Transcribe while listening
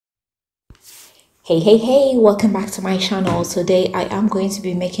Hey, welcome back to my channel. Today I am going to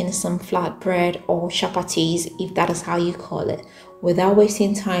be making some flatbread or chapatis, if that is how you call it. Without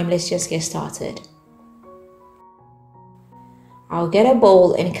wasting time, let's just get started. I'll get a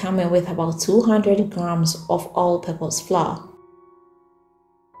bowl and come in with about 200 grams of all-purpose flour.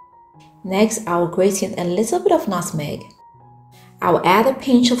 Next, I'll grate in a little bit of nutmeg. I'll add a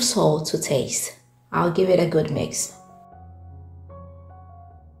pinch of salt to taste. I'll give it a good mix.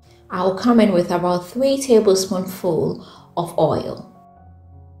 I'll come in with about 3 tablespoonfuls of oil.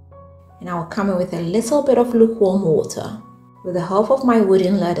 And I'll come in with a little bit of lukewarm water. With the help of my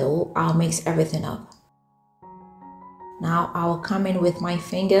wooden ladle, I'll mix everything up. Now I'll come in with my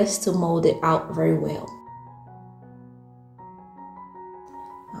fingers to mold it out very well.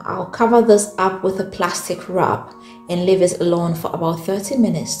 I'll cover this up with a plastic wrap and leave it alone for about 30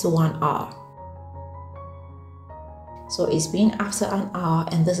 minutes to 1 hour. So it's been after an hour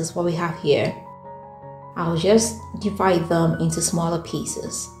and this is what we have here. I'll just divide them into smaller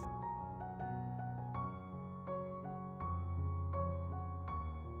pieces.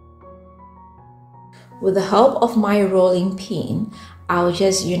 With the help of my rolling pin, I'll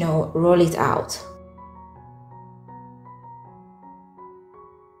just, roll it out.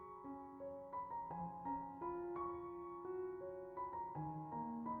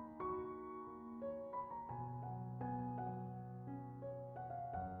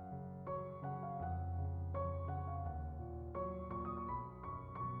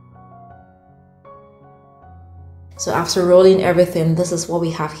 So after rolling everything, this is what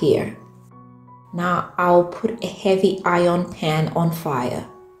we have here. Now I'll put a heavy iron pan on fire.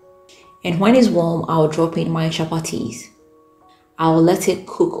 And when it's warm, I'll drop in my chapatis. I'll let it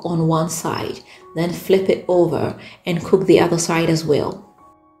cook on one side, then flip it over and cook the other side as well.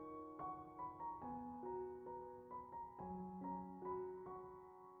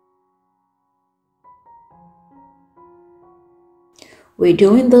 We're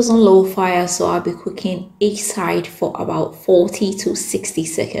doing this on low fire, so I'll be cooking each side for about 40 to 60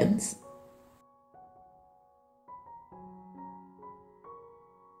 seconds.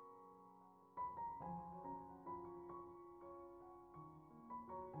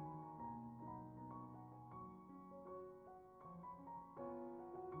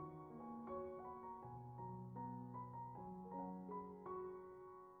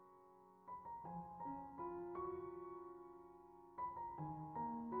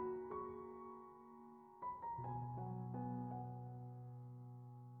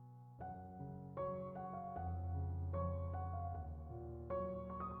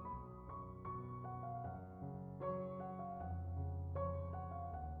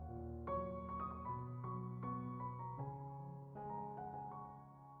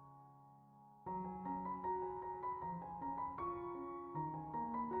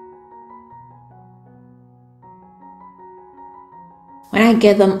 When I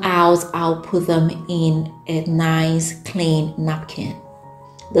get them out, I'll put them in a nice clean napkin.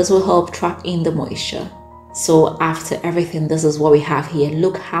 This will help trap in the moisture. So after everything, this is what we have here.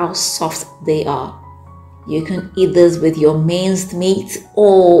 Look how soft they are. You can eat this with your minced meat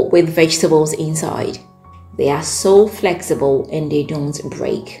or with vegetables inside. They are so flexible and they don't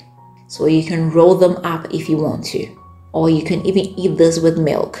break. So you can roll them up if you want to. Or you can even eat this with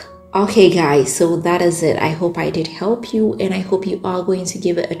milk. Okay guys, so that is it. I hope I did help you and I hope you are going to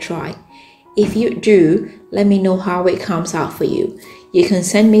give it a try. If you do, let me know how it comes out for you. You can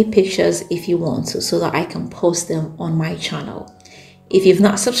send me pictures if you want to so that I can post them on my channel. If you've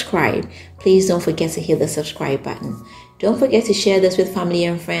not subscribed, please don't forget to hit the subscribe button. Don't forget to share this with family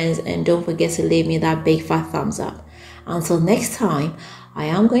and friends and don't forget to leave me that big fat thumbs up. Until next time, I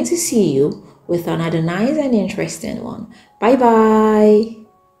am going to see you with another nice and interesting one. Bye bye.